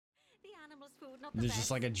animals' food not the There's best.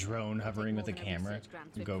 just like a drone It'll take hovering with more a than camera. research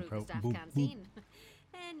grant to GoPro. improve the staff Boop, boop. canteen.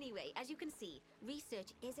 Anyway, as you can see, research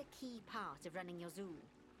is a key part of running your zoo.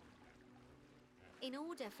 In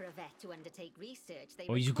order for a vet to undertake research, they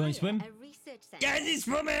Oh, you going require swim? a research center. Guys, he's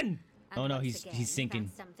swimming! And Oh no, once he's sinking.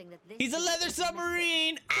 that's something that this He's a zoo leather is missing.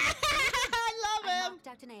 submarine! I I love him! marked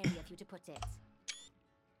out an area for you to put it.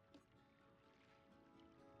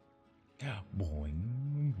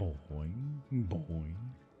 Boing, boing, boing.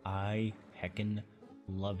 I heckin'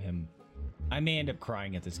 love him. I may end up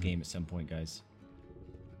crying at this game at some point, guys.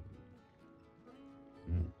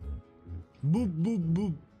 Boop, boop,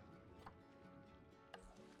 boop.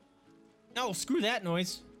 No, screw that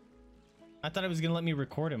noise. I thought it was gonna let me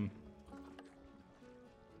record him.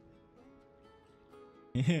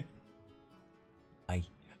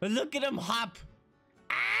 Look at him hop.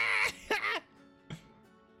 Ah!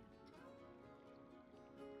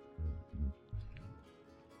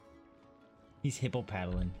 He's hippo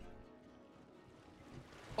paddling.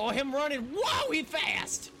 Oh, him running. Whoa, he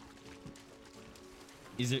fast.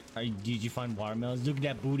 Is it? Did you find watermelons? Look at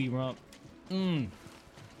that booty rump. Oh,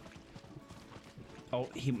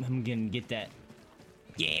 I'm gonna get that.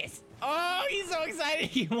 Yes. Oh, he's so excited.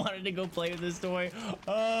 He wanted to go play with this toy.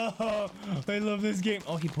 Oh, I love this game.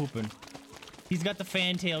 Oh, he pooping. He's got the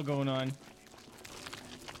fantail going on.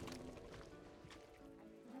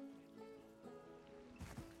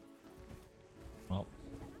 Well,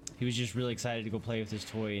 he was just really excited to go play with this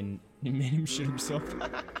toy and it made him shit himself.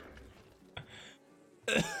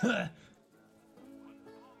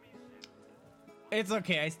 It's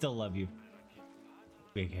okay. I still love you.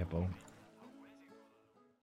 Big hippo.